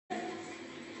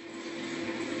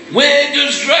Where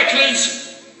does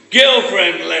Dracula's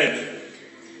girlfriend live?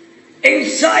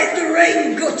 Inside the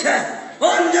rain gutter,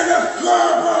 under the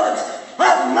floorboards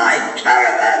of my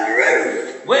caravan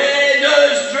roof. Where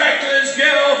does Dracula's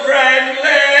girlfriend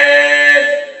live?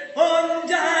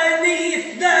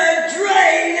 Underneath the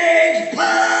drainage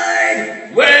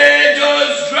pipe. Where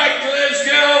does Dracula's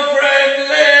girlfriend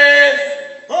live?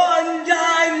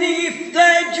 Underneath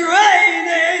the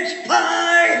drainage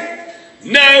pipe.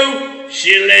 No,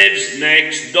 she lives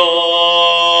next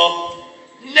door.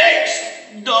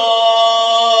 Next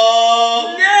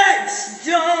door. Next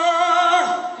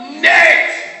door.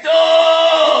 Next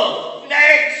door.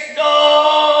 Next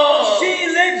door. She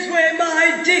lives where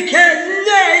my dickhead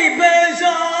neighbours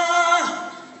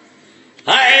are.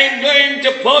 I'm going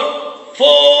to put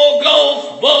 4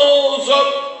 golf balls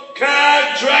up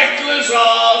Dracula's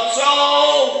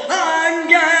arsehole. I'm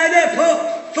gonna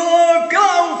put 4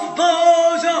 golf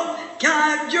balls up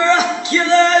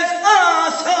Dracula's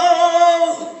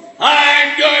arsehole.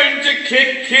 I'm going to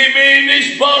kick him in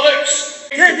his bollocks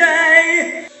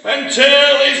Today,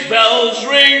 until his bells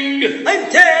ring.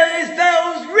 until his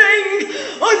bells ring,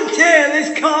 until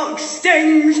his cock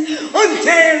stings,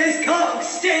 until his cock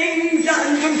stings,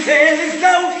 and until his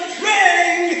bells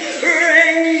ring.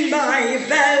 Ring my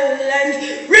bell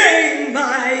and ring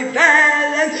my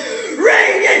bell and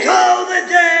ring it all the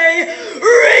day,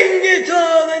 ring it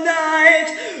all the night,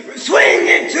 swing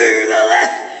it to the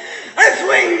left and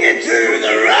swing it to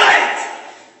the right.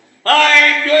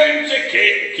 I'm going to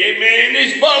kick him in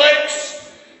his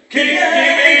bollocks. Kick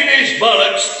him in his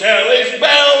bollocks till his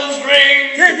bells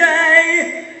ring.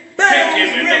 Today, bells Kick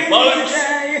him in the ring bollocks.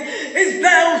 today, his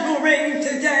bells will ring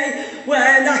today.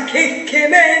 When I kick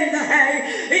him in the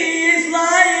hay, he is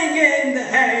lying in the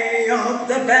hay of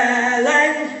the bell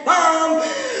and farm.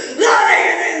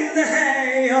 Lying in the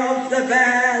hay of the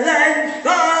bell and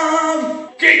farm.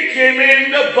 Kick him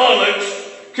in the bollocks.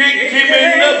 Kick him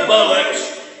in the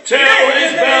bollocks till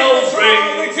his bells ring.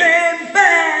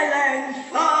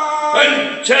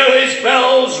 Until his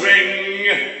bells ring,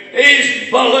 his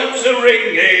bollocks are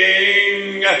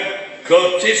ringing.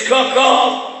 Cut his cock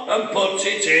off and put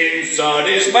it inside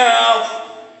his mouth.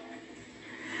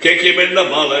 Kick him in the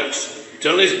bollocks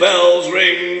till his bells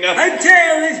ring.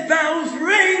 Until his bells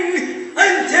ring,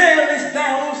 until his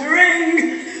bells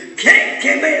ring. Kick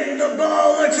him in the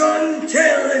bollocks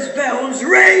until his bells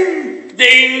ring.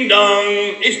 Ding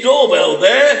dong, his doorbell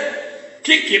there.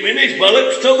 Kick him in his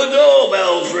bollocks till the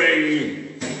doorbells ring.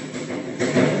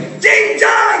 Ding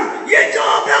dong, your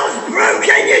doorbell's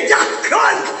broken, you daft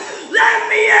cunt. Let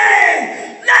me in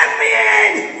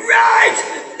right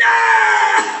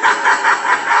now.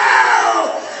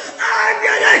 I'm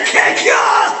gonna kick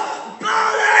your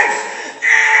bollocks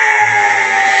in.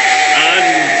 And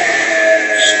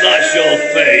slash your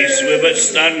face with a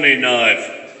Stanley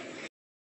knife.